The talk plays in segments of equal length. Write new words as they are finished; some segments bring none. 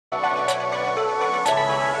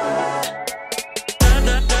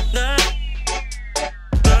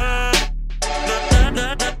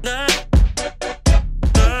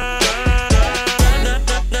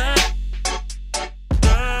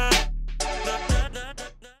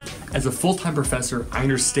As a full-time professor, I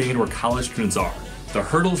understand where college students are, the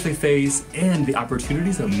hurdles they face, and the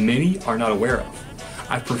opportunities that many are not aware of.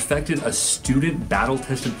 I've perfected a student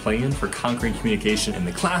battle-tested plan for conquering communication in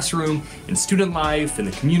the classroom, in student life, in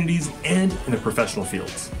the communities, and in the professional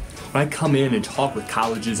fields. When I come in and talk with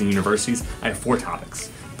colleges and universities, I have 4 topics: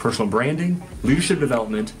 personal branding, leadership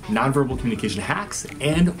development, nonverbal communication hacks,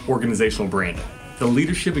 and organizational branding. The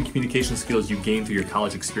leadership and communication skills you gain through your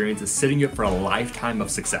college experience is setting you up for a lifetime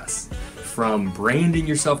of success. From branding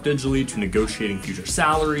yourself digitally to negotiating future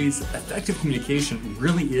salaries, effective communication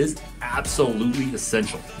really is absolutely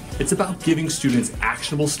essential. It's about giving students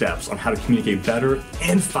actionable steps on how to communicate better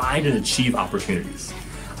and find and achieve opportunities.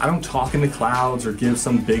 I don't talk in the clouds or give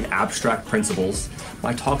some big abstract principles.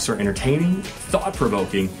 My talks are entertaining,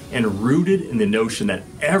 thought-provoking, and rooted in the notion that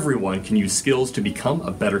everyone can use skills to become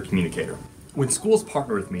a better communicator. When schools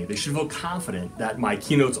partner with me, they should feel confident that my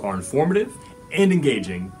keynotes are informative and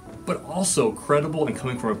engaging, but also credible and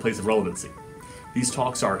coming from a place of relevancy. These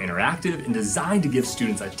talks are interactive and designed to give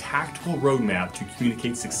students a tactical roadmap to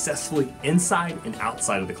communicate successfully inside and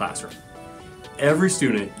outside of the classroom. Every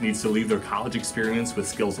student needs to leave their college experience with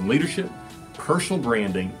skills in leadership, personal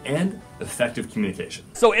branding, and effective communication.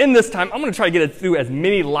 So in this time, I'm going to try to get through as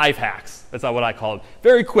many life hacks. That's not what I call it.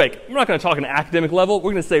 Very quick. We're not going to talk on an academic level.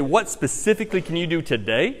 We're going to say what specifically can you do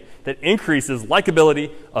today that increases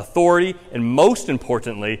likability, authority, and most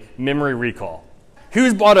importantly, memory recall.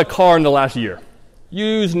 Who's bought a car in the last year?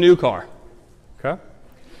 Used new car. Okay?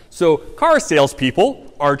 So car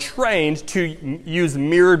salespeople are trained to use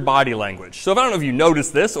mirrored body language. So if I don't know if you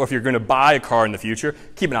noticed this or if you're going to buy a car in the future,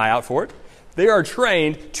 keep an eye out for it. They are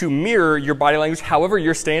trained to mirror your body language however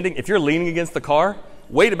you're standing. If you're leaning against the car,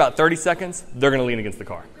 wait about 30 seconds, they're going to lean against the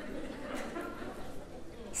car.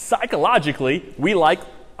 Psychologically, we like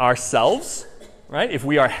ourselves, right? If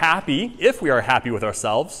we are happy with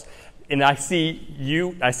ourselves, and I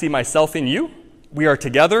see myself in you, we are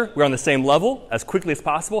together, we're on the same level as quickly as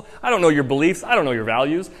possible. I don't know your beliefs, I don't know your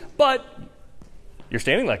values, but you're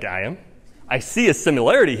standing like I am. I see a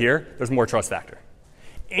similarity here, there's more trust factor.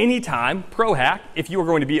 Anytime, pro hack, if you are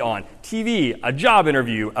going to be on TV, a job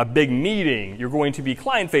interview, a big meeting, you're going to be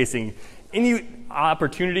client-facing, any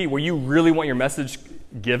opportunity where you really want your message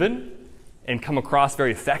given and come across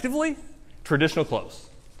very effectively, traditional close.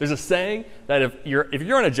 There's a saying that if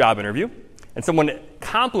you're on a job interview and someone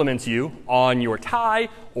compliments you on your tie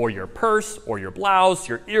or your purse or your blouse,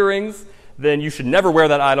 your earrings, then you should never wear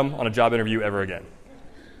that item on a job interview ever again.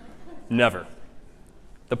 Never.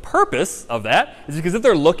 The purpose of that is because if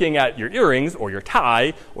they're looking at your earrings or your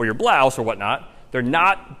tie or your blouse or whatnot, they're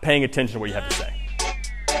not paying attention to what you have to say.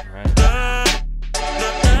 All right.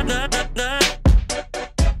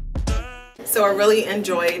 So I really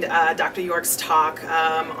enjoyed Dr. York's talk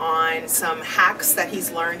on some hacks that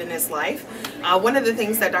he's learned in his life. One of the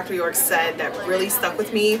things that Dr. York said that really stuck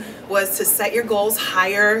with me was to set your goals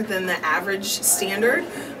higher than the average standard,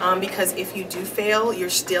 because if you do fail, you're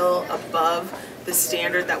still above the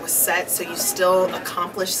standard that was set, so you still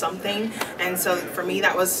accomplish something. And so for me,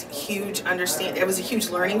 that was huge. It was a huge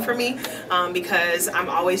learning for me, because I'm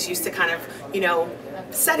always used to kind of,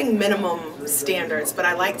 setting minimum standards, but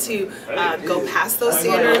I like to go past those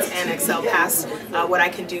standards and excel past what I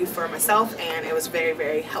can do for myself, and it was very,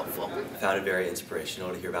 very helpful. I found it very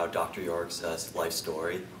inspirational to hear about Dr. York's life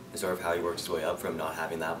story and sort of how he worked his way up from not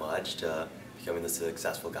having that much to becoming the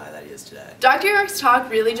successful guy that he is today. Dr. York's talk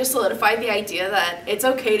really just solidified the idea that it's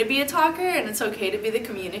okay to be a talker and it's okay to be the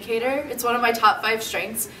communicator. It's one of my top 5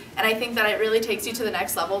 strengths, and I think that it really takes you to the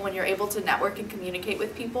next level when you're able to network and communicate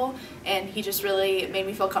with people, and he just really made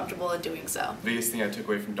me feel comfortable in doing so. The biggest thing I took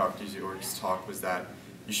away from Dr. York's talk was that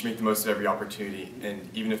you should make the most of every opportunity, and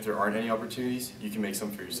even if there aren't any opportunities, you can make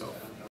some for yourself.